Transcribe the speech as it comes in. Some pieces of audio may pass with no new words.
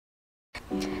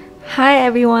Hi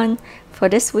everyone! For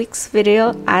this week's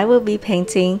video, I will be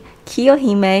painting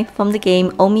Kiyohime from the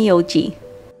game Onmyoji.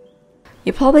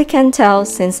 You probably can't tell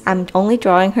since I'm only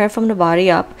drawing her from the body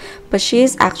up, but she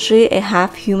is actually a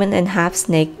half human and half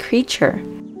snake creature.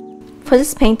 For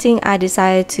this painting, I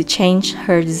decided to change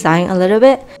her design a little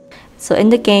bit. So in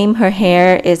the game, her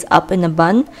hair is up in a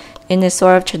bun in a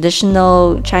sort of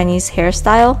traditional Chinese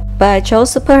hairstyle, but I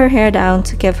chose to put her hair down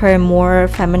to give her a more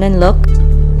feminine look.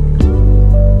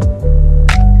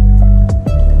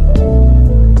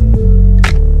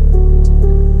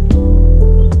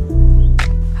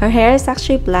 Her hair is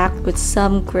actually black with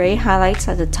some gray highlights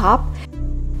at the top,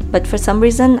 but for some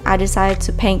reason I decided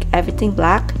to paint everything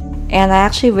black, and I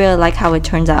actually really like how it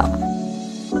turns out.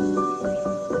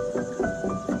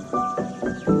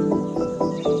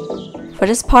 For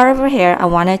this part of her hair, I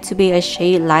wanted to be a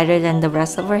shade lighter than the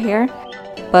rest of her hair,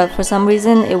 but for some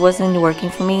reason it wasn't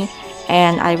working for me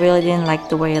and I really didn't like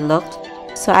the way it looked,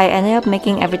 so I ended up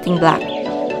making everything black.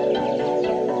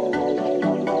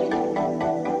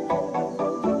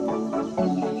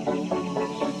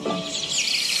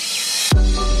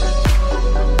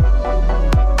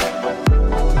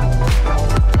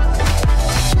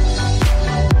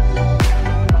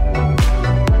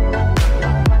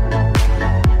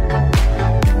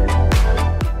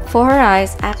 For her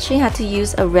eyes, I actually had to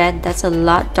use a red that's a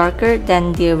lot darker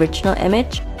than the original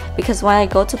image because when I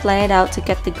go to blend it out to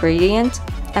get the gradient,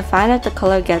 I find that the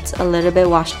color gets a little bit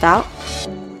washed out.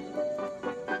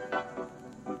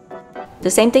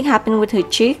 The same thing happened with her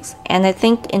cheeks, and I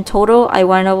think in total I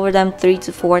went over them 3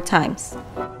 to 4 times.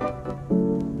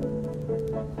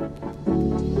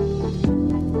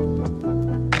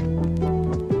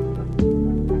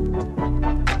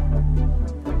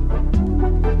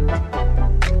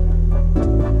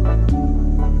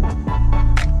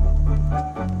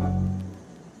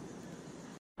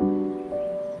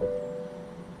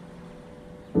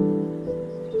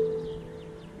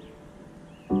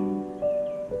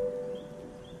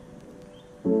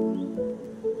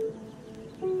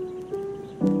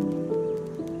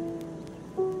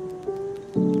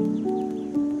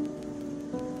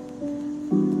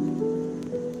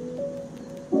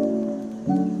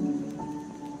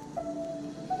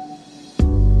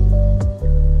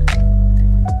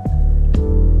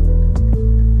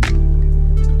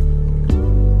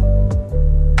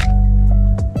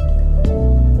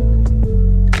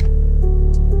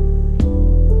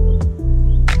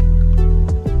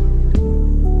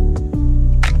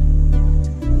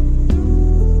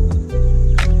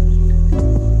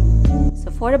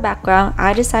 For the background,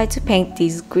 I decided to paint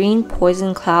these green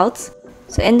poison clouds.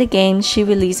 So in the game, she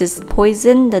releases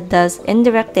poison that does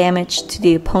indirect damage to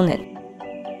the opponent.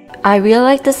 I really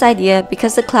like this idea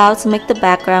because the clouds make the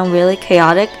background really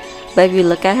chaotic, but if you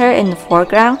look at her in the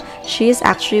foreground, she is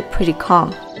actually pretty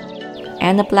calm.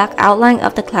 And the black outline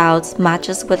of the clouds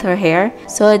matches with her hair,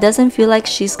 so it doesn't feel like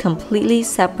she's completely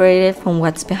separated from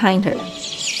what's behind her.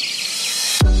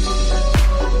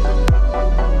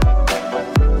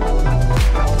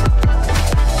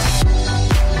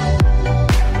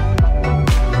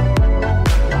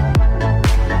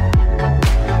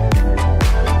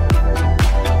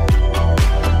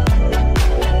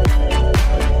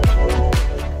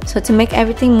 So to make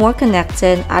everything more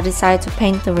connected, I decided to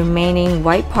paint the remaining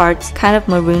white parts kind of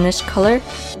maroonish color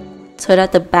so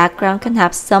that the background can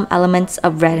have some elements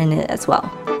of red in it as well.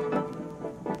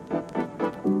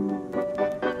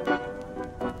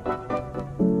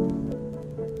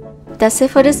 That's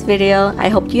it for this video. I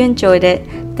hope you enjoyed it.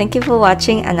 Thank you for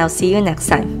watching and I'll see you next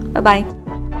time. Bye bye.